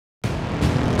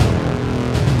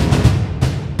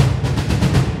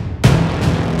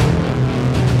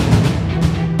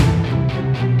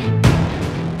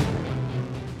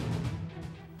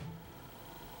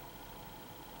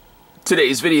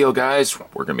Today's video, guys,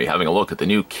 we're going to be having a look at the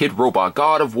new Kidrobot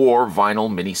God of War vinyl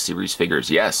mini-series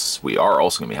figures. Yes, we are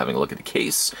also going to be having a look at the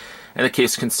case. And the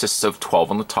case consists of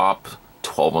 12 on the top,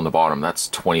 12 on the bottom. That's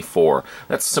 24.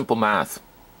 That's simple math.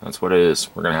 That's what it is.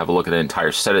 We're going to have a look at an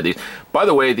entire set of these. By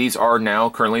the way, these are now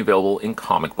currently available in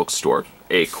comic book stores.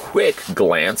 A quick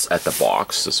glance at the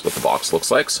box. This is what the box looks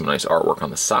like. Some nice artwork on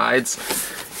the sides.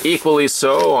 Equally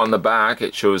so, on the back,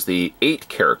 it shows the 8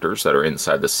 characters that are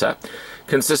inside the set,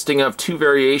 consisting of 2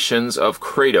 variations of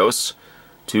Kratos,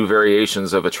 2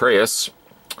 variations of Atreus,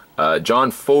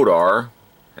 John Fodor,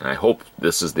 and I hope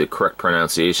this is the correct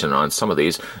pronunciation on some of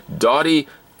these, Dottie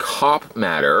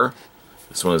Kopmatter,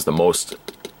 this one is the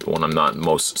one I'm not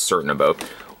most certain about,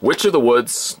 Witch of the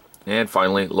Woods, and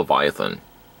finally Leviathan.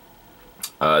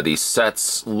 These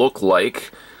sets look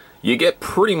like you get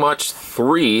pretty much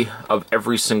 3 of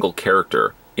every single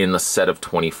character in the set of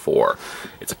 24.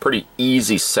 It's a pretty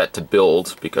easy set to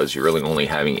build because you're really only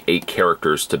having 8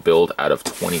 characters to build out of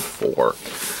 24.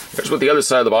 Here's what the other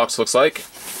side of the box looks like.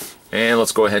 And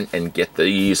let's go ahead and get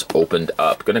these opened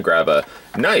up. Gonna grab a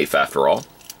knife after all.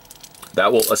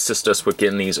 That will assist us with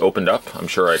getting these opened up. I'm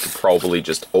sure I could probably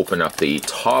just open up the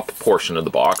top portion of the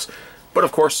box. But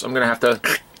of course, I'm gonna have to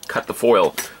cut the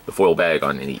foil bag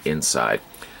on the inside.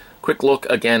 Quick look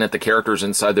again at the characters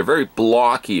inside. They're very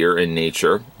blockier in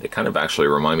nature. They kind of actually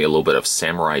remind me a little bit of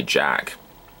Samurai Jack.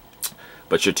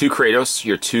 But your 2 Kratos,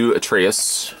 your 2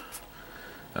 Atreus,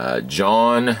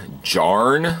 Jarn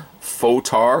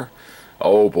Fotar.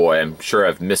 Oh boy, I'm sure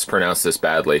I've mispronounced this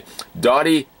badly.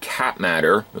 Dottie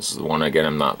Kopmatter. This is the one again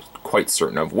I'm not quite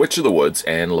certain of. Witch of the Woods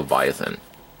and Leviathan.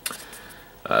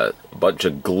 A bunch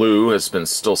of glue has been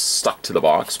still stuck to the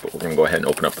box, but we're going to go ahead and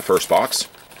open up the first box.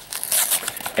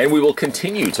 And we will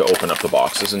continue to open up the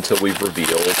boxes until we've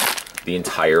revealed the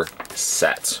entire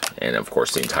set. And of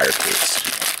course the entire case.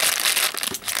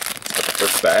 Let's put the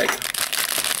first bag.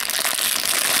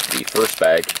 The first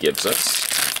bag gives us,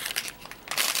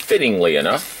 fittingly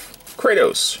enough,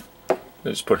 Kratos.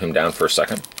 Let's just put him down for a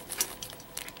second.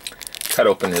 Cut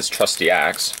open his trusty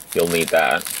axe. He'll need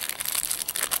that.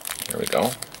 There we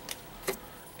go.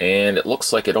 And it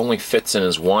looks like it only fits in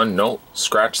his one. No,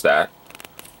 scratch that.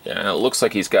 Yeah, it looks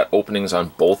like he's got openings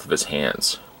on both of his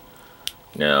hands.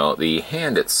 Now, the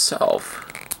hand itself,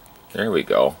 there we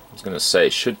go. I was going to say,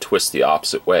 should twist the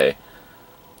opposite way.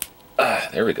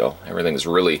 There we go. Everything's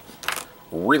really,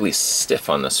 really stiff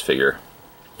on this figure.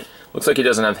 Looks like he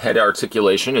doesn't have head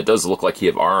articulation. It does look like he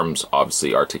has arms,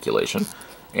 obviously, articulation.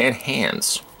 And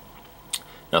hands.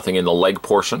 Nothing in the leg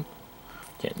portion.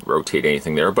 Can't rotate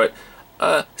anything there, but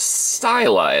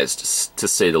stylized, to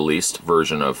say the least,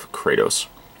 version of Kratos.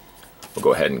 We'll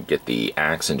go ahead and get the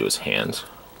axe into his hand.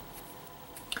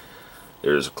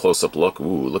 There's a close-up look.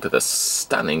 Ooh, look at the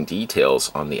stunning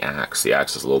details on the axe. The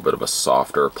axe is a little bit of a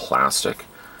softer plastic.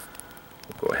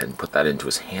 We'll go ahead and put that into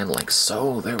his hand like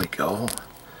so. There we go.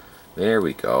 There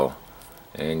we go.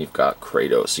 And you've got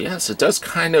Kratos. Yes, it does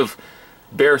kind of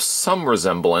bear some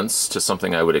resemblance to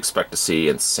something I would expect to see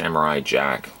in Samurai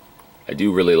Jack. I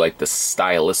do really like the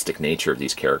stylistic nature of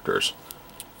these characters.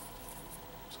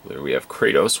 So there we have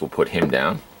Kratos. We'll put him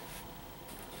down.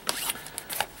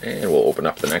 And we'll open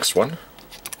up the next one.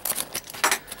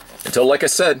 Until, like I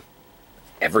said,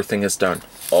 everything is done.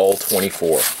 All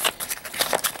 24.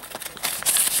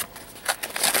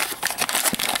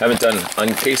 Haven't done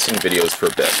uncasing videos for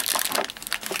a bit.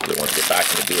 Really want to get back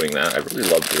into doing that. I really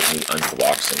love doing the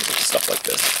unboxings of stuff like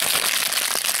this.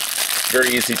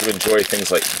 Very easy to enjoy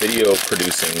things like video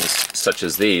producing such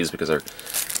as these because our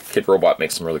Kidrobot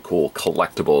makes some really cool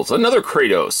collectibles. Another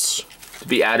Kratos to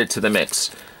be added to the mix,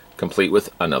 complete with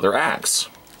another axe.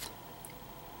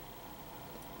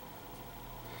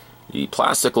 The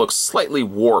plastic looks slightly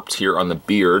warped here on the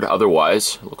beard,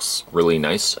 otherwise it looks really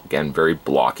nice. Again, very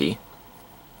blocky.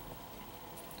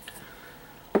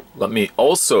 Let me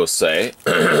also say,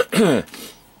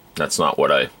 that's not what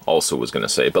I also was going to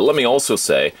say, but let me also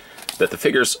say that the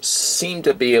figures seem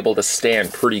to be able to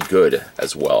stand pretty good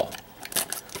as well.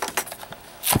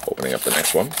 Opening up the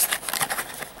next one.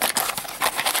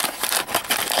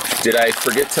 Did I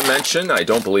forget to mention, I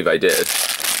don't believe I did,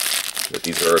 that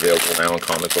these are available now in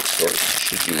comic book stores,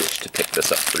 should you wish to pick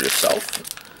this up for yourself.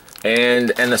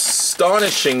 And an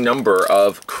astonishing number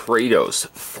of Kratos,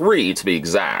 3 to be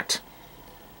exact.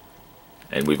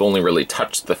 And we've only really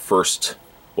touched the first,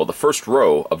 well, the first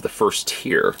row of the first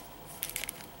tier.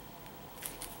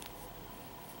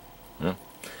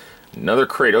 Another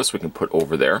Kratos we can put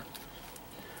over there.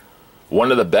 One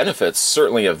of the benefits,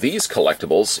 certainly, of these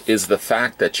collectibles is the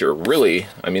fact that you're really,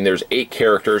 I mean, there's 8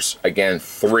 characters, again,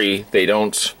 3. They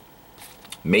don't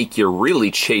make you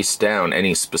really chase down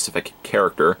any specific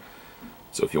character.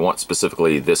 So if you want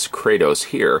specifically this Kratos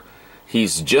here,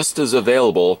 he's just as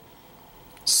available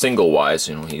single-wise.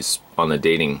 You know, he's on the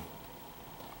dating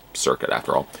circuit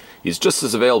after all. He's just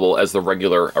as available as the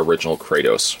regular original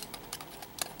Kratos.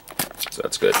 So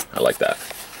that's good. I like that.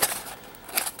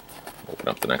 Open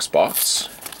up the next box.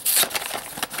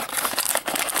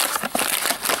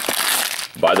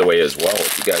 By the way, as well,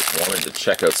 if you guys wanted to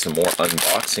check out some more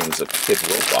unboxings of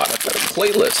Kidrobot, I've got a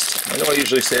playlist. I know I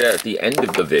usually say that at the end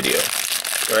of the video,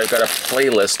 but I've got a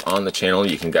playlist on the channel.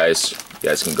 You guys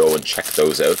can go and check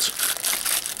those out.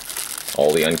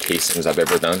 All the uncasings I've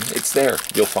ever done, it's there.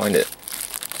 You'll find it.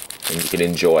 And you can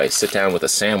enjoy. Sit down with a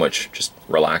sandwich, just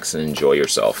relax and enjoy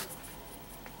yourself.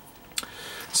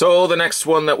 So the next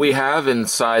one that we have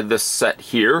inside this set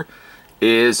here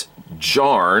is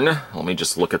Jarn. Let me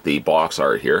just look at the box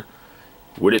art here.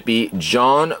 Would it be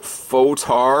John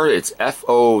Fotar? It's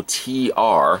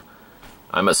F-O-T-R.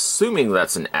 I'm assuming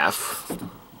that's an F.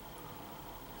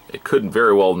 It could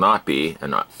very well not be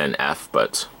an F,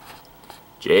 but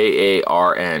J-A-R-N-F-O-T-R.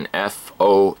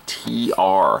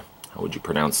 How would you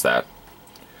pronounce that?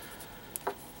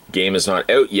 Game is not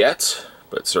out yet,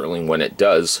 but certainly when it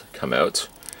does come out,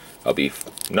 I'll be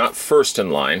not first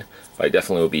in line, but I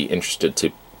definitely will be interested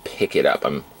to pick it up.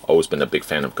 I've always been a big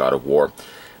fan of God of War.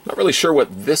 I'm not really sure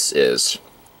what this is.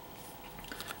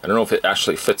 I don't know if it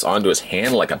actually fits onto his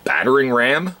hand like a battering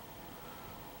ram.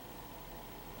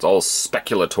 It's all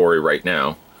speculatory right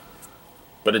now.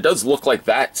 But it does look like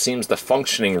that seems the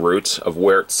functioning route of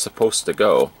where it's supposed to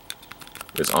go.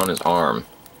 Is on his arm.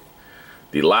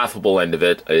 The laughable end of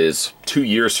it is 2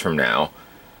 years from now,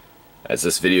 as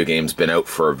this video game's been out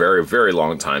for a very, very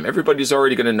long time. Everybody's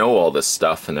already going to know all this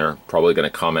stuff, and they're probably going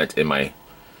to comment in my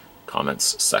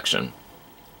comments section.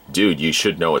 Dude, you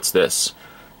should know it's this,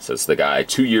 says the guy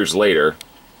 2 years later,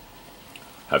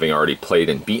 having already played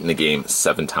and beaten the game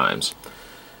 7 times.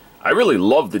 I really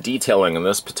love the detailing on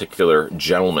this particular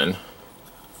gentleman,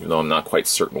 even though I'm not quite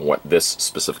certain what this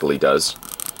specifically does.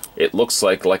 It looks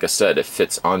like I said, it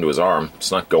fits onto his arm. It's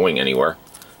not going anywhere.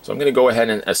 So I'm going to go ahead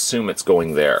and assume it's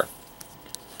going there.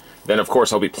 Then, of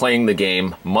course, I'll be playing the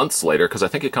game months later, because I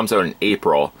think it comes out in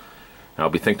April. And I'll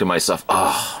be thinking to myself,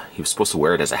 oh, he was supposed to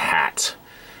wear it as a hat.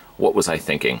 What was I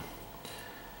thinking?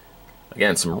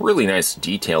 Again, some really nice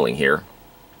detailing here.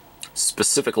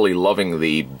 Specifically loving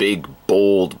the big,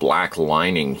 bold black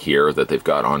lining here that they've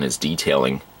got on his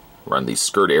detailing around the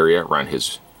skirt area, around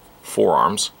his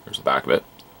forearms. There's the back of it.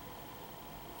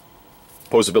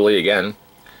 Posability again.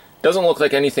 Doesn't look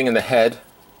like anything in the head.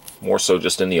 More so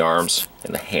just in the arms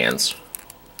and the hands.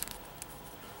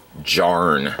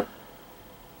 Jarn.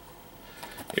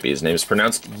 Maybe his name is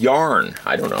pronounced Yarn.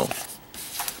 I don't know.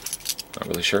 Not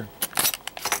really sure.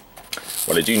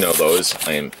 What I do know, though, is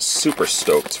I am super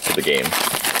stoked for the game.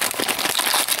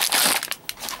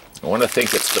 I want to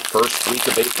think it's the first week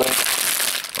of April.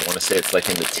 I want to say it's like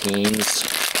in the teens.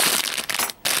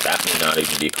 That may not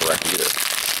even be correct either.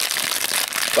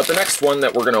 But the next one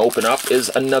that we're going to open up is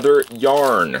another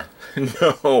Yarn.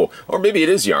 No. Or maybe it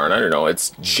is Yarn. I don't know.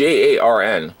 It's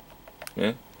J-A-R-N.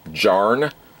 Yeah?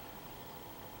 Jarn.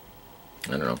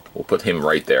 I don't know. We'll put him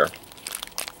right there.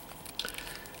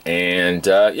 And,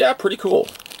 yeah, pretty cool.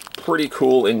 Pretty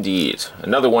cool indeed.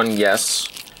 Another one, yes.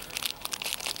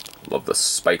 Love the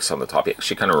spikes on the top. He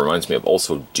actually kind of reminds me of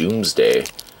also Doomsday.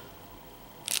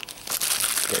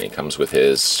 And he comes with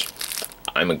his,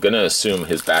 I'm going to assume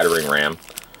his battering ram.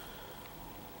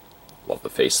 Love the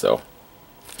face, though.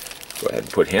 Go ahead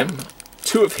and put him.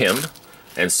 2 of him.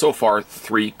 And so far,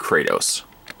 3 Kratos.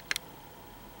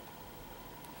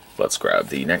 Let's grab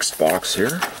the next box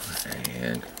here.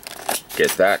 And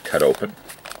get that cut open.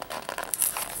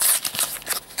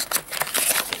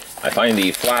 I find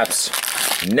the flaps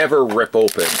never rip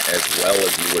open as well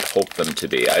as you would hope them to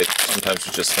be. I sometimes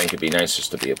just think it'd be nice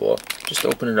just to be able to just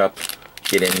open it up,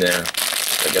 get in there.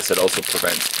 I guess it also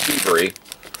prevents thievery.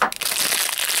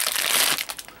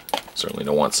 Certainly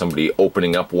don't want somebody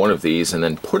opening up one of these and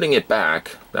then putting it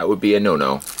back. That would be a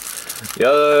no-no.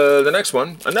 The next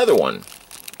one, another one.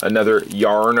 Another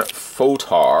Yarn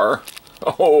Fotar.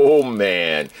 Oh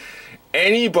man.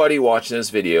 Anybody watching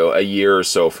this video a year or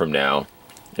so from now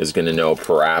is going to know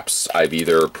perhaps I've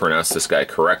either pronounced this guy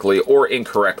correctly or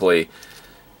incorrectly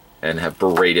and have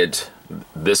berated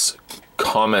this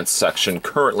comment section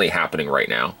currently happening right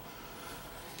now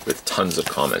with tons of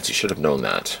comments. You should have known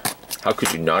that. How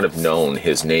could you not have known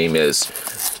his name is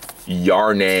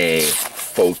Yarne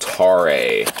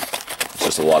Fotare? It's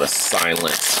just a lot of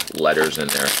silent letters in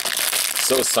there.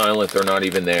 So silent they're not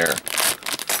even there.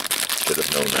 Should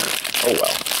have known that. Oh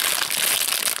well.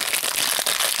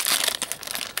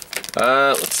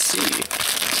 Let's see.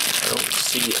 I don't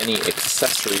see any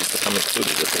accessories to come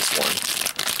included with this one.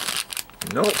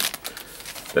 Nope.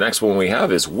 The next one we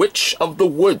have is Witch of the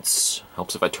Woods.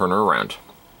 Helps if I turn her around.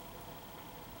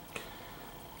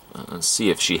 Let's see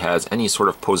if she has any sort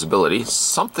of posability.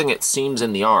 Something, it seems,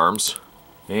 in the arms,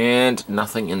 and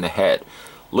nothing in the head.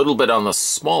 A little bit on the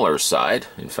smaller side,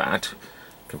 in fact.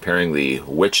 Comparing the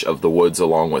Witch of the Woods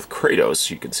along with Kratos,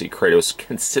 you can see Kratos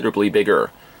considerably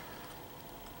bigger.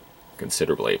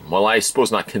 Considerably. Well, I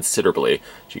suppose not considerably.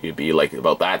 She could be like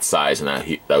about that size, and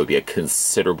that would be a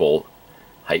considerable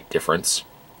height difference.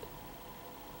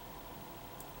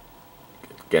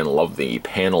 Again, love the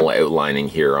panel outlining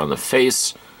here on the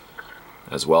face,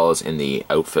 as well as in the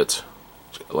outfit.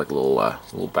 Like a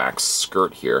little back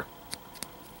skirt here.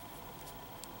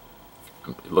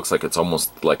 It looks like it's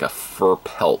almost like a fur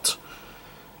pelt.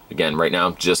 Again, right now,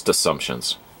 just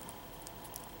assumptions.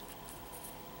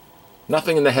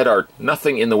 Nothing in the head art,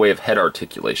 nothing in the way of head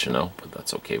articulation, no, but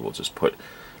that's okay. We'll just put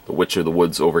the Witch of the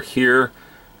Woods over here.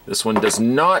 This one does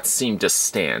not seem to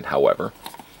stand, however.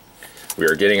 We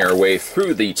are getting our way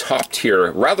through the top tier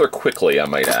rather quickly, I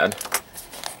might add,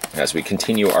 as we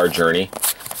continue our journey.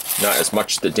 Not as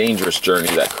much the dangerous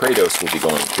journey that Kratos will be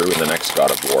going through in the next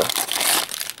God of War.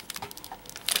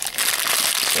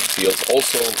 It feels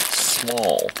also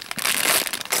small,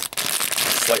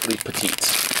 slightly petite.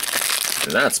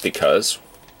 And that's because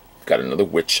we've got another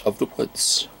Witch of the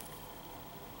Woods.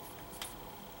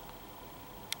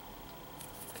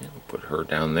 Okay, we'll put her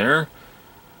down there.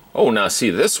 Oh, now see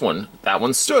this one, that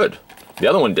one stood. The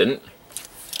other one didn't.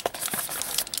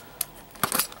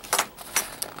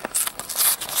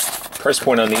 Price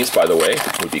point on these, by the way,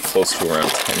 would be close to around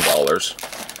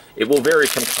 $10. It will vary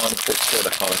from comic book store to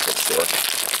comic book store.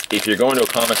 If you're going to a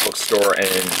comic book store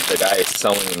and the guy is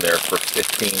selling them there for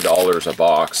 $15 a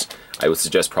box, I would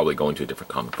suggest probably going to a different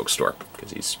comic book store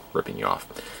because he's ripping you off.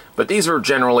 But these are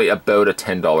generally about a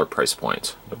 $10 price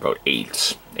point. About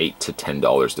 $8 to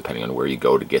 $10 depending on where you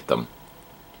go to get them.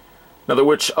 Another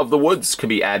Witch of the Woods can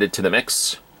be added to the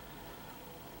mix.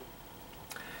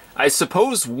 I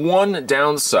suppose one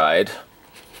downside,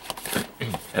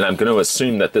 and I'm going to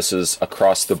assume that this is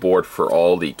across the board for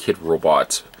all the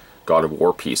Kidrobot God of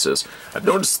War pieces, I've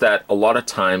noticed that a lot of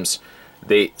times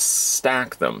they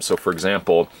stack them. So for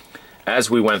example, as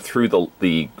we went through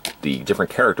the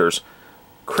different characters,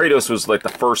 Kratos was like the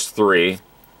first three,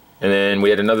 and then we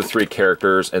had another three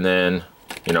characters, and then,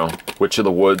 you know, Witch of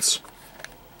the Woods.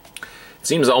 It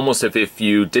seems almost if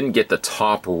you didn't get the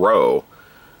top row,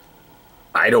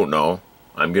 I don't know,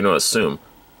 I'm going to assume,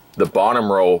 the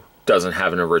bottom row doesn't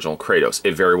have an original Kratos.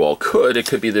 It very well could. It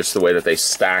could be just the way that they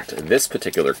stacked this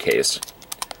particular case.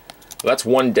 Well, that's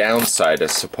one downside, I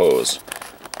suppose.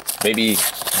 Maybe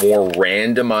more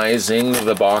randomizing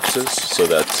the boxes so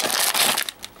that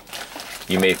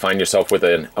you may find yourself with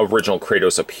an original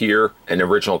Kratos up here, an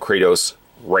original Kratos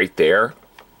right there,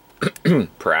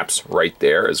 perhaps right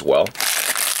there as well.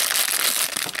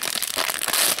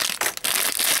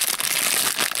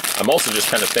 I'm also just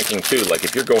kind of thinking too, like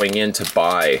if you're going in to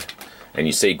buy and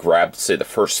you say grab, say the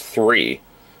first three,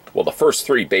 well the first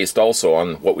three based also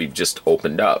on what we've just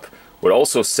opened up would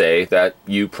also say that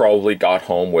you probably got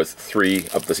home with three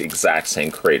of the exact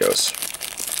same Kratos.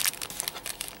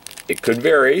 It could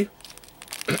vary.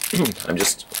 I'm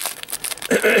just,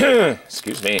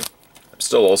 excuse me, I'm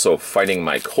still also fighting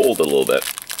my cold a little bit.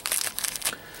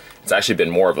 It's actually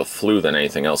been more of a flu than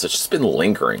anything else. It's just been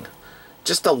lingering.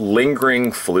 Just a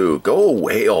lingering flu. Go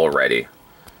away already.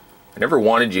 I never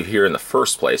wanted you here in the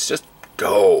first place. Just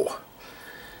go.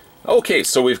 Okay,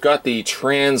 so we've got the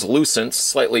translucent,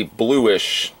 slightly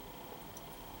bluish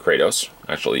Kratos.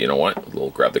 Actually, you know what? We'll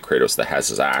grab the Kratos that has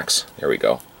his axe. There we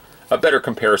go. A better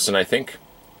comparison, I think.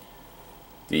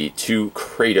 The two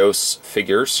Kratos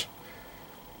figures.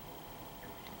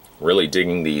 Really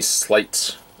digging the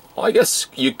slight... Well, I guess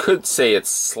you could say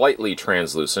it's slightly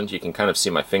translucent. You can kind of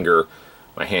see my finger,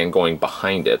 my hand going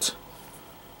behind it.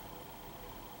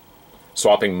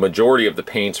 Swapping majority of the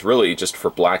paints really just for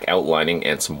black outlining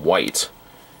and some white.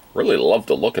 Really love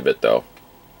the look of it though.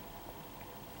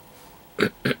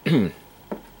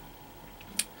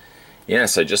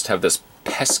 Yes, I just have this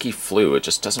pesky flu. It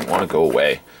just doesn't want to go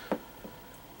away.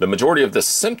 The majority of the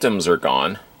symptoms are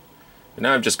gone. But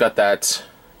now I've just got that,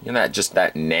 you know, just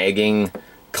that nagging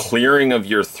clearing of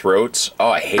your throat.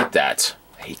 Oh, I hate that.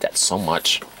 I hate that so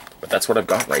much. But that's what I've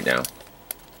got right now.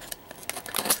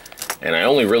 And I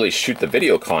only really shoot the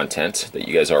video content that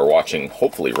you guys are watching,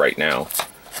 hopefully right now.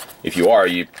 If you are,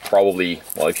 you probably,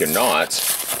 well, if you're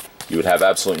not, you would have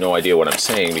absolutely no idea what I'm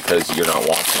saying because you're not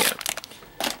watching it.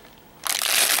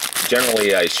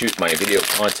 Generally, I shoot my video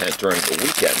content during the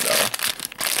weekend, though.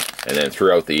 And then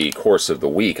throughout the course of the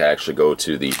week, I actually go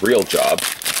to the real job,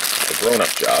 the grown-up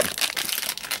job.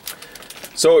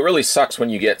 So it really sucks when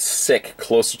you get sick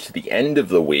closer to the end of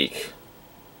the week,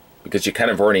 because you kind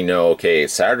of already know, okay,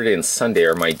 Saturday and Sunday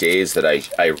are my days that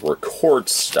I record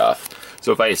stuff.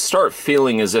 So if I start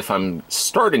feeling as if I'm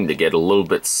starting to get a little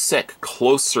bit sick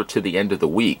closer to the end of the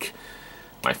week,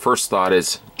 my first thought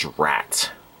is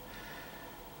drat.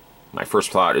 My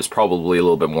first thought is probably a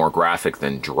little bit more graphic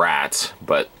than drat,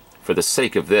 but for the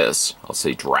sake of this, I'll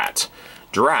say drat.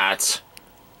 Drat,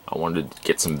 I wanted to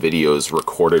get some videos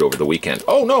recorded over the weekend.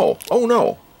 Oh no, oh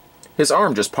no. His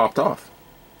arm just popped off.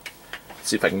 Let's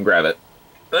see if I can grab it.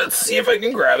 Let's see if I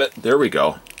can grab it. There we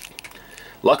go.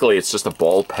 Luckily, it's just a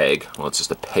ball peg. Well, it's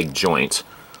just a peg joint.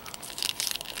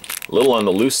 A little on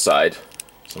the loose side.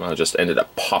 Somehow just ended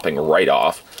up popping right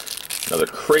off. Another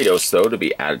Kratos, though, to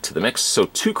be added to the mix. So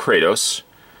 2 Kratos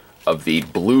of the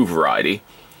blue variety.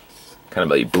 Kind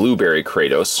of a blueberry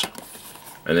Kratos.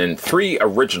 And then 3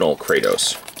 original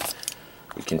Kratos.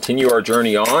 We continue our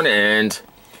journey on, and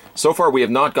so far we have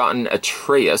not gotten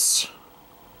Atreus.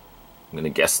 I'm going to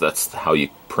guess that's how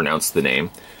you pronounce the name.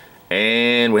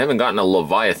 And we haven't gotten a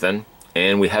Leviathan.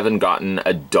 And we haven't gotten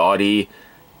a Dottie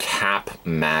Cap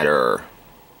Matter.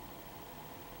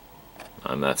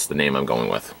 That's the name I'm going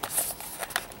with.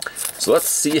 So let's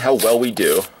see how well we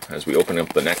do as we open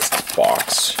up the next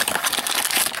box.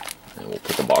 And we'll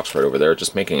put the box right over there,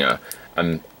 just making a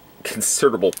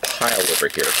considerable pile over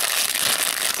here.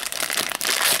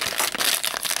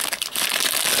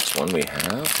 Next one we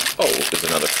have, oh, there's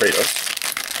another Kratos.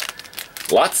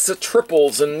 Lots of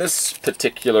triples in this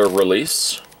particular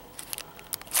release.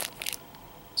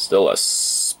 Still a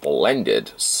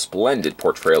splendid, splendid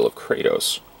portrayal of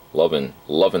Kratos. Loving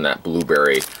that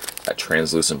blueberry, that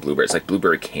translucent blueberry. It's like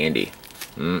blueberry candy.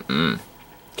 I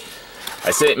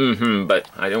say but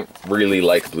I don't really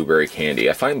like blueberry candy.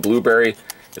 I find blueberry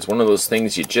is one of those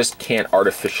things you just can't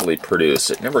artificially produce.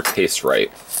 It never tastes right.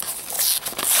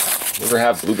 You ever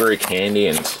have blueberry candy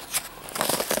and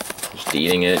just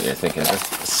eating it and you're thinking,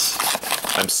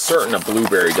 I'm certain a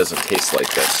blueberry doesn't taste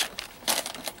like this.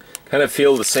 Kind of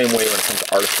feel the same way when it comes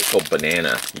to artificial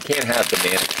banana. You can't have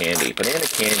banana candy. Banana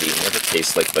candy never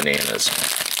tastes like bananas.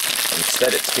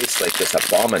 Instead, it tastes like this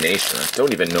abomination. I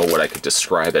don't even know what I could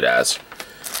describe it as.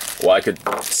 Well, I could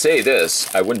say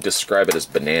this. I wouldn't describe it as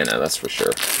banana, that's for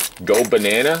sure. Go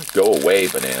banana, go away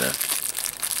banana.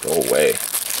 Go away.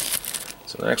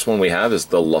 So the next one we have is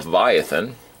the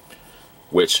Leviathan,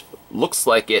 which looks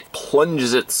like it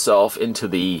plunges itself into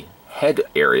the head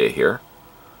area here.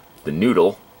 The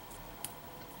noodle.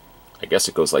 I guess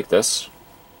it goes like this.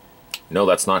 No,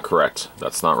 that's not correct.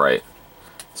 That's not right.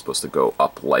 It's supposed to go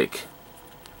up like...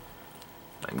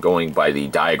 I'm going by the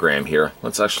diagram here.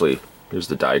 Let's actually... Here's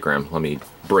the diagram. Let me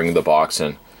bring the box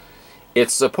in.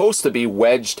 It's supposed to be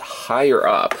wedged higher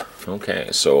up. Okay,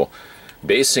 so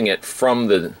basing it from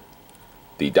the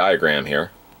diagram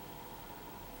here,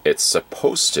 it's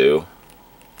supposed to...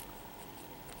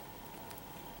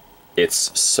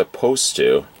 It's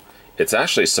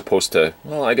actually supposed to,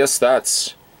 well, I guess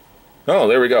that's, oh,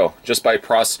 there we go. Just by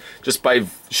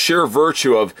sheer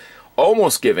virtue of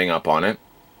almost giving up on it,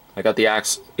 I got the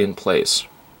axe in place.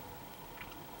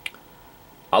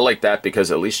 I like that because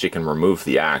at least you can remove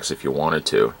the axe if you wanted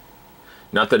to.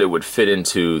 Not that it would fit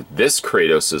into this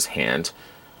Kratos' hand.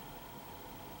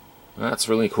 That's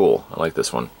really cool. I like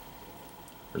this one.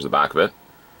 Here's the back of it.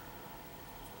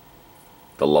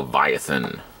 The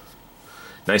Leviathan.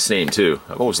 Nice name, too.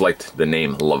 I've always liked the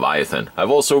name Leviathan. I've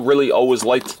also really always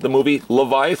liked the movie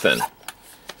Leviathan,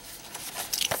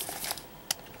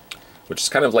 which is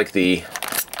kind of like the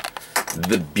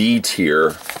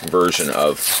B-tier version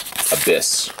of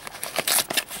Abyss.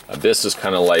 Abyss is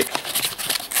kind of like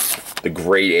the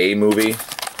grade A movie,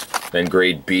 then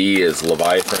grade B is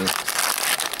Leviathan,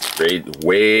 grade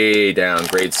way down,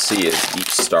 grade C is Deep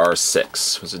Star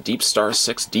 6. Was it Deep Star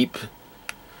 6?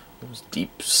 It was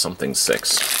Deep something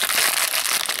 6.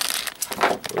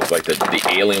 It was like the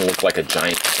alien looked like a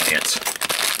giant plant.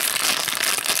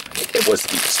 I think it was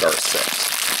Deep Star 6.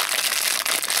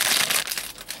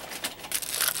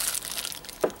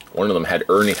 One of them had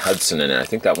Ernie Hudson in it. I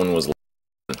think that one was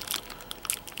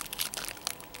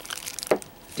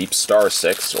Deep Star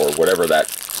 6, or whatever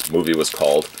that movie was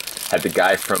called, had the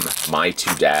guy from My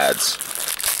Two Dads.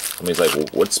 Somebody's like, well,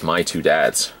 what's My Two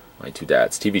Dads? My Two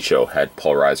Dads TV show had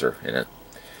Paul Reiser in it.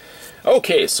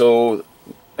 Okay, so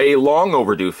a long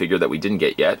overdue figure that we didn't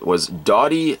get yet was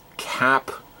Dottie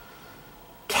Cap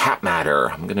Matter.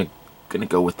 I'm gonna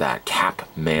go with that. Cap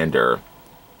Matter.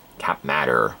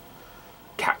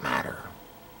 Cat Matter.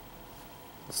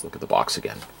 Let's look at the box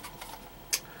again.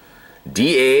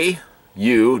 D-A-U-D-I,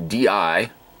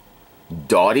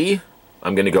 Dottie,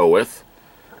 I'm going to go with.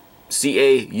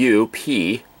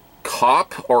 C-A-U-P,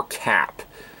 Cop or Cap.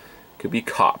 Could be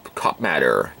Cop. Cop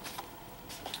Matter.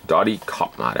 Dottie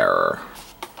Cop Matter.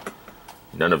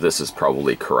 None of this is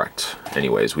probably correct.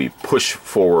 Anyways, we push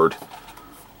forward.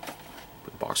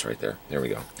 Put the box right there. There we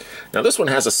go. Now this one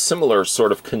has a similar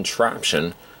sort of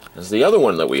contraption as the other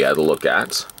one that we had to look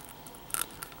at.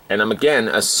 And I'm again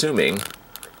assuming,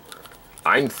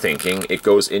 I'm thinking it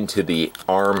goes into the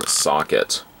arm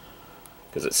socket,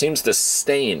 because it seems to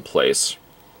stay in place.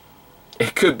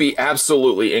 It could be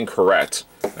absolutely incorrect.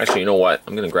 Actually, you know what?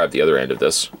 I'm going to grab the other end of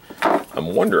this.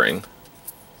 I'm wondering,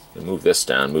 move this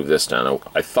down, move this down.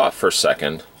 I thought for a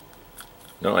second,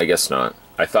 no, I guess not.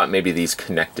 I thought maybe these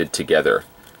connected together.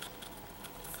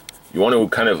 You want to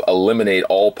kind of eliminate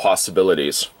all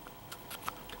possibilities.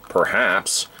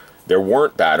 Perhaps there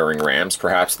weren't battering rams.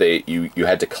 Perhaps you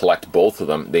had to collect both of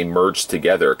them. They merged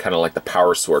together, kind of like the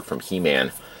power sword from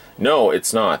He-Man. No,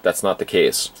 it's not. That's not the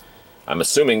case. I'm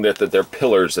assuming that they're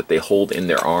pillars that they hold in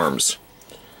their arms.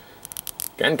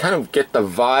 Again, kind of get the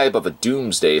vibe of a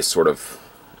Doomsday, sort of,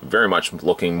 very much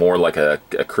looking more like a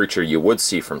creature you would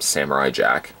see from Samurai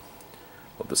Jack.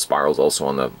 But the spirals also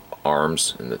on the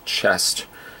arms and the chest.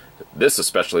 This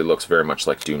especially looks very much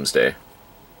like Doomsday.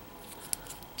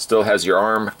 Still has your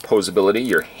arm posability,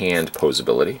 your hand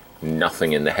posability.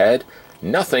 Nothing in the head,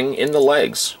 nothing in the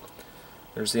legs.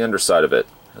 There's the underside of it.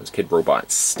 There's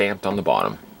Kidrobot stamped on the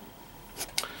bottom.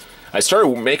 I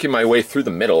started making my way through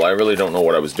the middle. I really don't know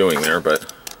what I was doing there,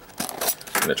 but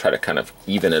I'm going to try to kind of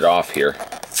even it off here.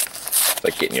 It's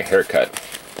like getting your hair cut.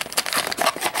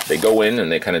 They go in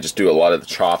and they kind of just do a lot of the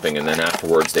chopping, and then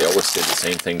afterwards they always say the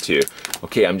same thing to you.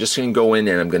 Okay, I'm just going to go in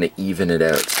and I'm going to even it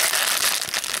out.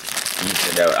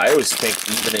 Even it out. I always think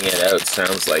evening it out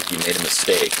sounds like you made a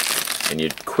mistake, and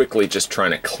you're quickly just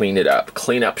trying to clean it up.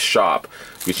 Clean up shop,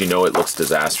 because you know it looks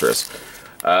disastrous.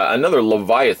 Another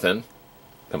Leviathan,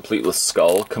 complete with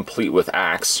skull, complete with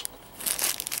axe.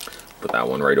 Put that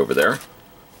one right over there.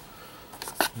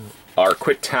 Our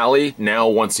quick tally, now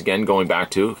once again going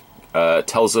back to,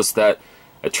 tells us that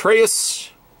Atreus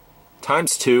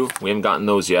times 2, we haven't gotten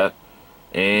those yet.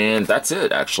 And that's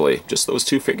it, actually. Just those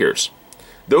two figures.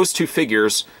 Those two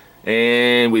figures,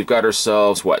 and we've got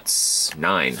ourselves, what,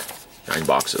 9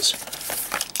 boxes.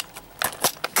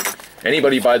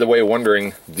 Anybody, by the way,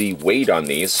 wondering the weight on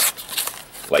these,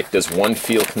 like, does one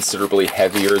feel considerably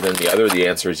heavier than the other? The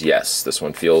answer is yes. This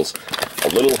one feels a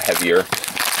little heavier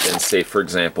than, say, for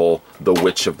example, the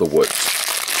Witch of the Woods.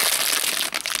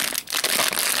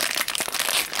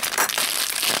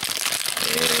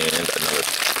 And another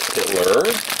pillar.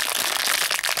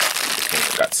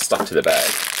 Got stuck to the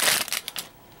bag.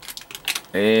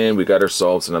 And we got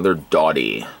ourselves another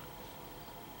Dottie.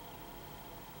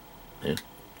 Yeah,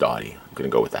 Dottie. I'm going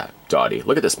to go with that. Dottie.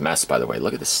 Look at this mess, by the way.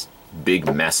 Look at this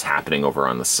big mess happening over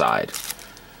on the side.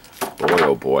 Boy,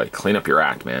 oh boy. Clean up your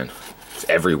act, man. It's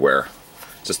everywhere.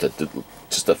 Just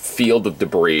a field of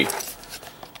debris.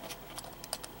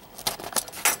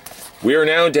 We are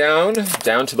now down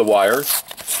to the wire.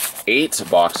 8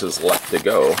 boxes left to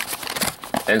go.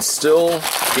 And still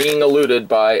being eluded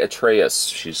by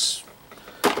Atreus.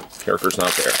 Character's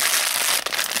not there.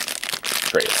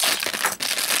 Atreus.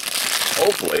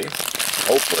 Hopefully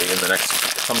in the next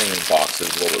coming boxes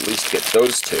we'll at least get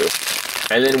those 2.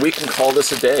 And then we can call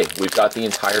this a day. We've got the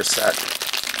entire set.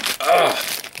 Ugh,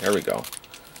 there we go.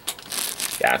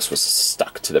 The axe was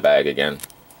stuck to the bag again.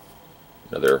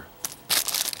 Another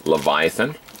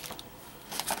Leviathan.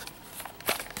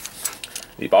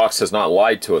 The box has not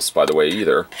lied to us, by the way,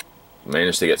 either. We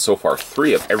managed to get so far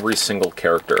 3 of every single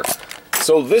character.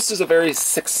 So this is a very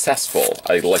successful,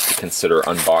 I'd like to consider,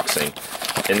 unboxing,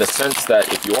 in the sense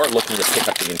that if you are looking to pick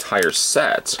up the entire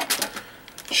set,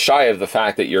 shy of the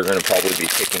fact that you're going to probably be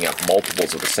picking up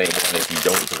multiples of the same one if you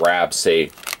don't grab, say,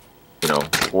 you know,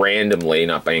 randomly,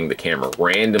 not banging the camera,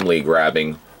 randomly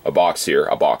grabbing a box here,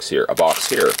 a box here, a box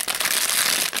here,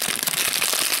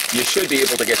 you should be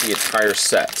able to get the entire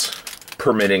set.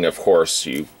 Permitting, of course,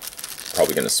 you're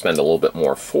probably going to spend a little bit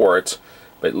more for it,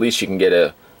 but at least you can get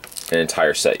an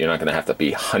entire set. You're not going to have to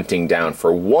be hunting down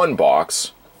for one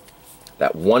box,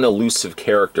 that one elusive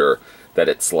character that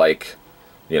it's like,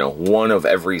 you know, one of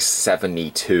every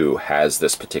 72 has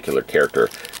this particular character.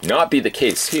 Not be the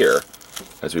case here,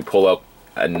 as we pull up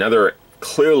another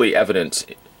clearly evident,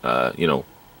 you know,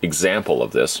 example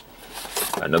of this.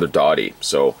 Another Dottie.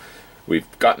 So we've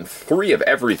gotten 3 of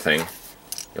everything.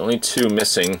 The only 2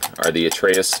 missing are the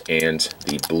Atreus and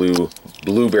the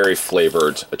blueberry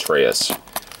flavored Atreus.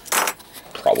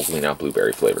 probably not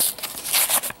blueberry flavored.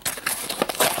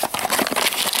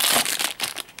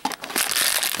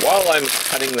 While I'm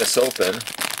cutting this open,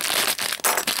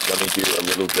 let me do a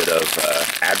little bit of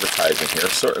advertising here.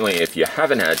 Certainly, if you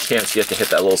haven't had a chance yet to hit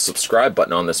that little subscribe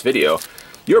button on this video,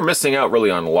 you're missing out really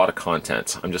on a lot of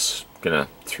content. I'm just gonna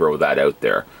throw that out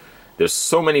there. There's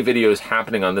so many videos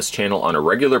happening on this channel on a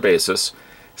regular basis.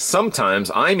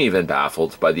 Sometimes I'm even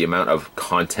baffled by the amount of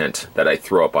content that I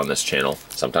throw up on this channel.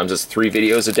 Sometimes it's 3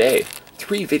 videos a day.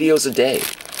 3 videos a day.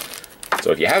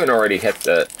 So if you haven't already hit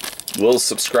the little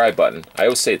subscribe button, I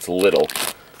always say it's little.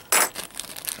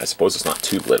 I suppose it's not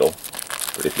too little,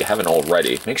 but if you haven't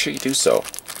already, make sure you do so.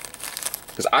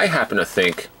 Because I happen to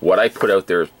think what I put out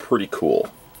there is pretty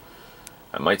cool.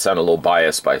 I might sound a little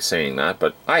biased by saying that,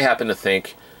 but I happen to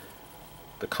think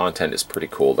the content is pretty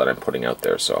cool that I'm putting out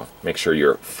there, so make sure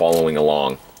you're following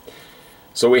along.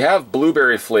 So we have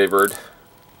blueberry flavored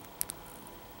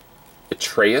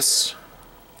Atreus.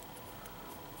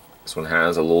 This one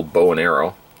has a little bow and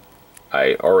arrow.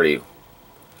 I already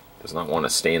does not want to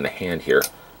stay in the hand here,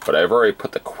 but I've already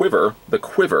put the quiver,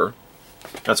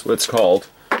 that's what it's called.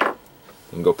 You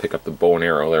can go pick up the bow and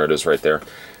arrow, there it is right there.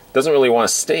 Doesn't really want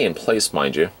to stay in place,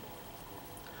 mind you.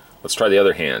 Let's try the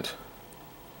other hand.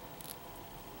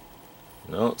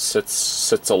 No, it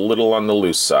sits a little on the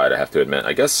loose side, I have to admit.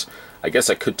 I guess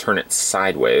I could turn it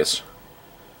sideways.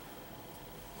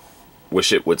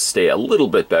 Wish it would stay a little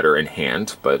bit better in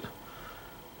hand, but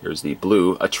here's the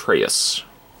blue Atreus.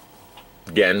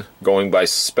 Again, going by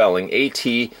spelling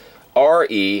A-T-R-E-U-S.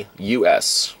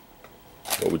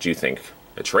 What would you think?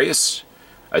 Atreus?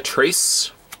 A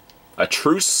trace? A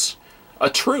truce? A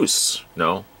truce?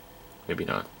 No, maybe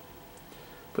not.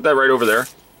 Put that right over there.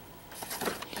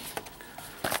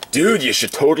 Dude, you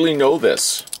should totally know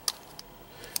this.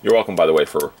 You're welcome, by the way,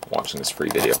 for watching this free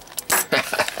video.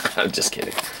 I'm just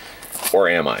kidding. Or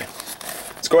am I?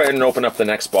 Let's go ahead and open up the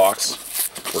next box.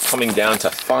 We're coming down to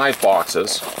 5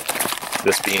 boxes,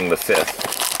 this being the 5th.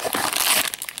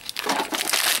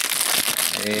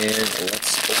 And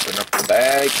let's open up the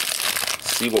bag,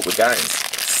 see what we got, and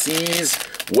sees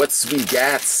what's we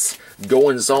got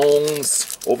going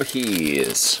zones over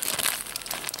here.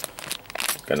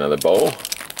 Got another bow.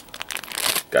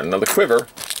 Got another quiver.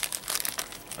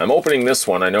 I'm opening this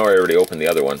one. I know I already opened the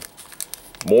other one.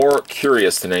 More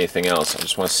curious than anything else. I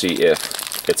just want to see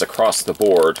if it's across the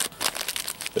board.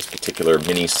 This particular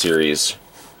mini-series,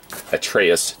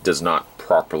 Atreus does not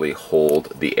properly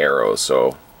hold the arrow,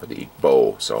 or the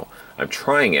bow. So I'm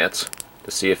trying it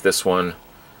to see if this one...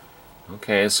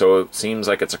 Okay, so it seems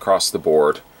like it's across the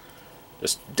board.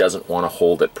 Just doesn't want to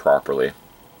hold it properly.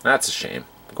 That's a shame.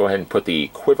 Go ahead and put the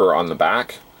quiver on the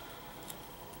back.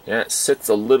 Yeah, it sits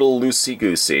a little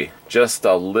loosey-goosey. Just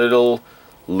a little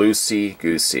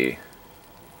loosey-goosey.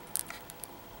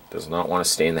 Does not want to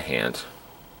stay in the hand.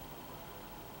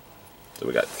 So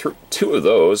we got 2 of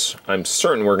those. I'm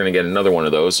certain we're going to get another one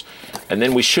of those. And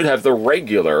then we should have the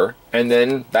regular, and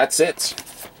then that's it.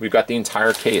 We've got the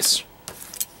entire case.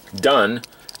 Done.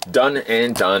 Done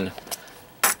and done.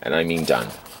 And I mean done.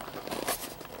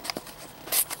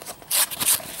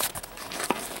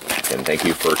 And thank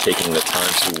you for taking the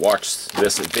time to watch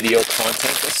this video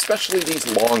content, especially these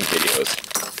long videos.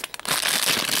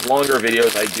 Longer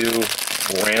videos, I do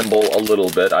ramble a little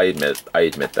bit, I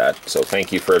admit that. So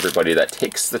thank you for everybody that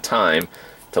takes the time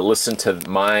to listen to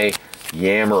my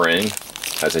yammering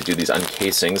as I do these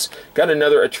uncasings. Got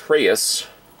another Atreus.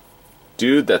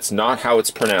 Dude, that's not how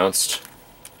it's pronounced.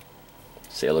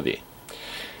 C'est la vie.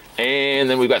 And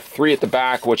then we've got 3 at the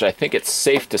back, which I think it's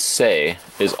safe to say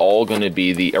is all going to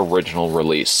be the original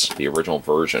release, the original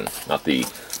version, not the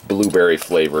blueberry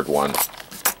flavored one.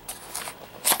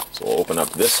 So we'll open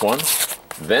up this one,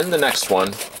 then the next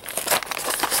one.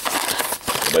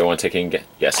 Anybody want to take in?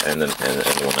 Yes, and then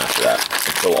the one after that.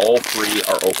 Until all 3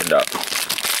 are opened up.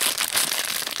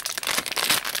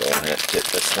 So I'll have to get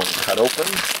this one cut open.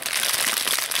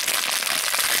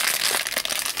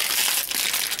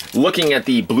 Looking at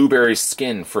the blueberry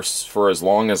skin for as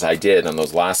long as I did on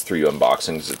those last 3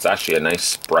 unboxings, it's actually a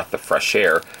nice breath of fresh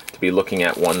air to be looking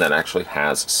at one that actually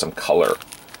has some color.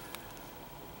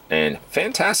 And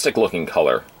fantastic looking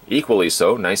color. Equally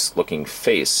so, nice looking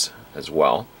face as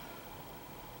well.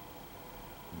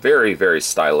 Very, very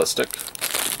stylistic.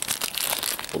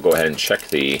 We'll go ahead and check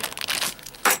the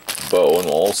bow, and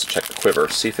we'll also check the quiver,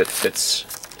 see if it fits.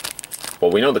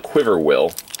 Well, we know the quiver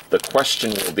will. The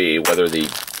question will be whether the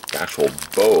actual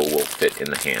bow will fit in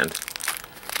the hand.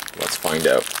 Let's find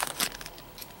out.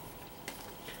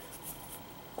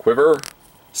 Quiver,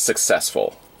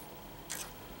 successful.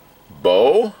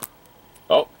 Bow,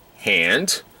 oh,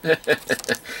 hand,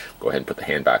 Go ahead and put the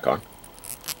hand back on.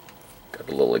 Got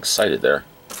a little excited there.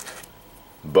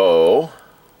 Bow.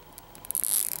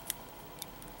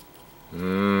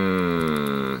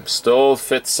 Still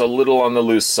fits a little on the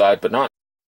loose side, but not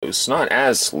loose. Not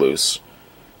as loose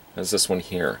as this one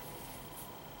here.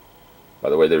 By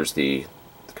the way, there's the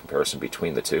comparison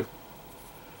between the two.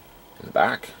 In the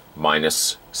back,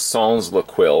 minus sans le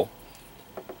quill.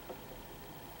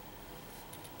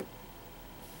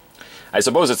 I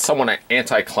suppose it's somewhat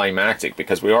anticlimactic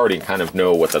because we already kind of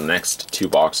know what the next two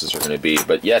boxes are going to be,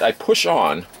 but yet I push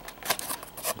on.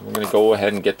 We're going to go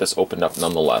ahead and get this opened up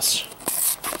nonetheless.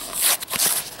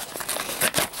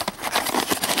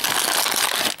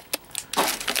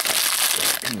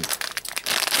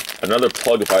 Another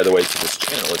plug, by the way, to this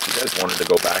channel, if you guys wanted to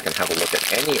go back and have a look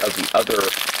at any of the other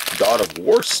God of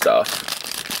War stuff,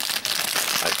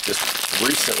 I've just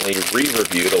recently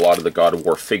re-reviewed a lot of the God of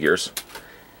War figures.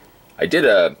 I did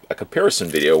a comparison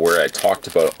video where I talked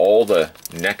about all the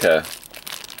NECA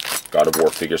God of War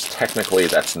figures. Technically,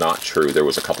 that's not true. There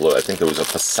was a couple of, I think there was a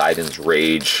Poseidon's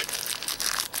Rage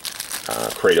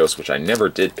Kratos, which I never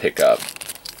did pick up.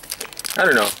 I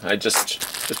don't know, I just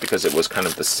because it was kind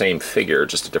of the same figure,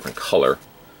 just a different color.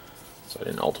 So I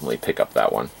didn't ultimately pick up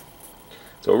that one.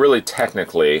 So it really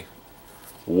technically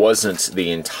wasn't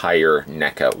the entire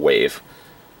NECA wave.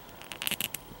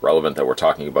 Relevant that we're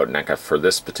talking about NECA for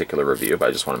this particular review, but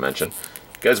I just want to mention.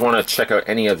 If you guys want to check out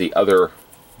any of the other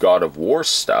God of War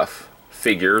stuff,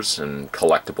 figures and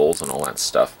collectibles and all that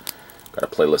stuff, got a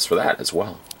playlist for that as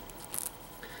well.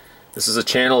 This is a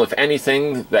channel, if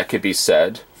anything that could be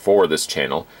said for this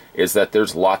channel, is that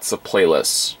there's lots of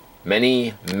playlists.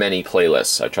 Many, many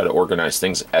playlists. I try to organize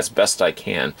things as best I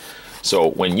can. So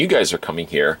when you guys are coming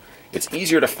here, it's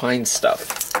easier to find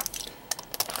stuff.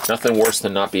 Nothing worse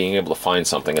than not being able to find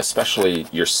something, especially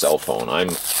your cell phone. I'm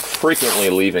frequently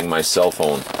leaving my cell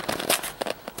phone.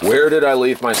 Where did I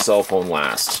leave my cell phone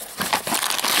last?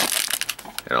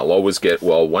 And I'll always get,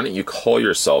 well, why don't you call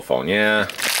your cell phone? Yeah,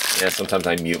 sometimes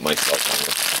I mute my cell phone.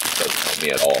 It doesn't help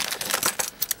me at all.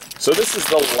 So this is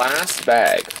the last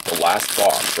bag, the last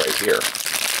box right here,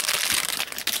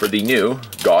 for the new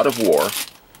God of War.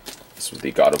 This was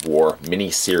the God of War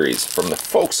mini-series from the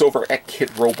folks over at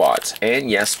Kidrobot.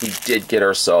 And yes, we did get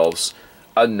ourselves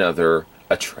another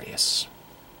Atreus.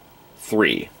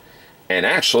 3. And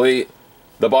actually,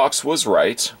 the box was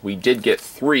right. We did get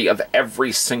 3 of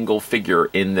every single figure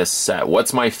in this set.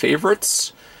 What's my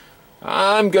favorites?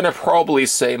 I'm going to probably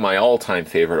say my all-time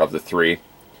favorite of the 3.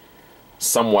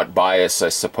 Somewhat biased, I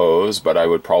suppose, but I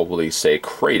would probably say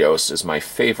Kratos is my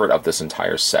favorite of this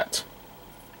entire set.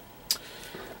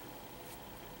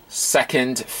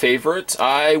 Second favorite,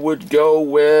 I would go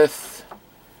with...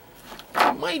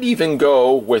 I might even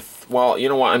go with... Well, you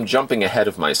know what? I'm jumping ahead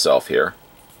of myself here.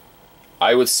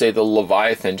 I would say the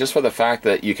Leviathan, just for the fact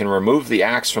that you can remove the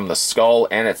axe from the skull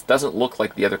and it doesn't look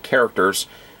like the other characters.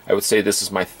 I would say this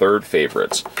is my third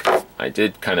favorite. I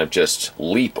did kind of just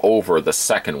leap over the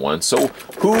second one. So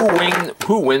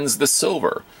who wins the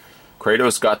silver?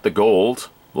 Kratos got the gold.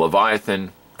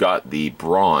 Leviathan got the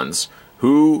bronze.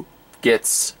 Who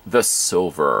gets the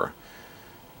silver?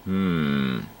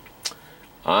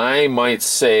 I might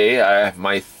say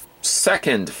my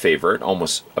second favorite,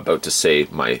 almost about to say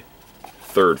my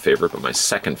third favorite, but my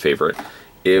second favorite,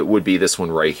 it would be this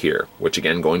one right here, which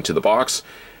again, going to the box,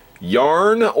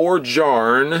 Yarn or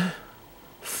Jarn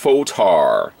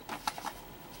Photar.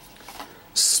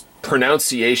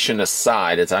 Pronunciation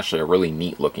aside, it's actually a really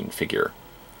neat looking figure.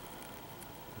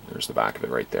 There's the back of it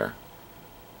right there.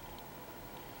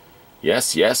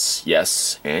 Yes, yes,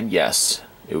 yes, and yes.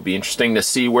 It would be interesting to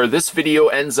see where this video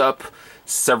ends up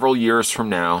several years from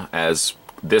now, as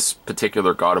this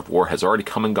particular God of War has already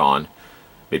come and gone.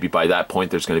 Maybe by that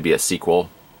point there's going to be a sequel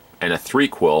and a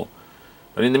threequel.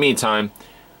 But in the meantime,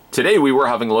 today we were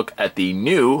having a look at the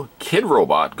new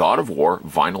Kidrobot God of War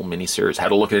vinyl miniseries.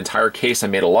 Had a look at the entire case. I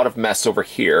made a lot of mess over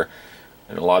here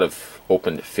and a lot of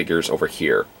opened figures over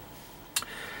here.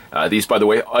 These, by the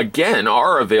way, again,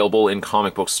 are available in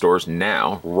comic book stores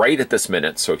now, right at this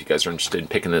minute. So if you guys are interested in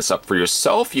picking this up for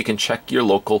yourself, you can check your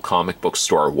local comic book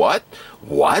store. What?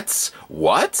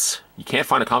 You can't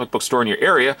find a comic book store in your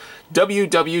area?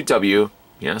 www,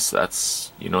 yes,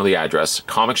 that's, you know the address,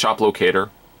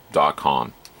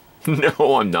 comicshoplocator.com.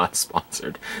 No, I'm not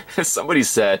sponsored. Somebody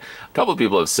said, a couple of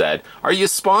people have said, are you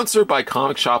sponsored by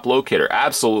Comic Shop Locator?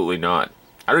 Absolutely not.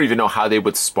 I don't even know how they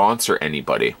would sponsor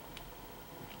anybody.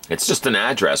 It's just an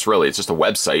address, really. It's just a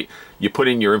website. You put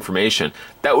in your information.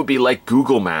 That would be like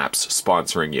Google Maps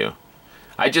sponsoring you.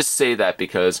 I just say that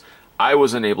because I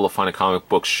wasn't able to find a comic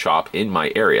book shop in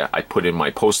my area. I put in my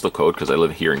postal code because I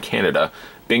live here in Canada.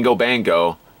 Bingo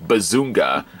bango,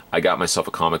 bazoonga. I got myself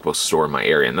a comic book store in my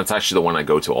area, and that's actually the one I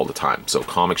go to all the time. So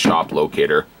comic shop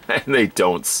locator, and they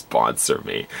don't sponsor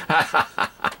me.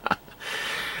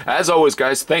 As always,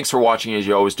 guys, thanks for watching as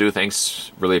you always do.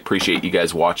 Thanks. Really appreciate you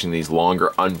guys watching these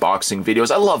longer unboxing videos.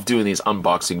 I love doing these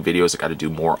unboxing videos. I got to do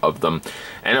more of them.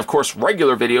 And of course,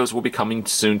 regular videos will be coming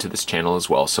soon to this channel as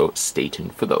well, so stay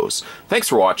tuned for those. Thanks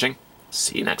for watching.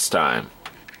 See you next time.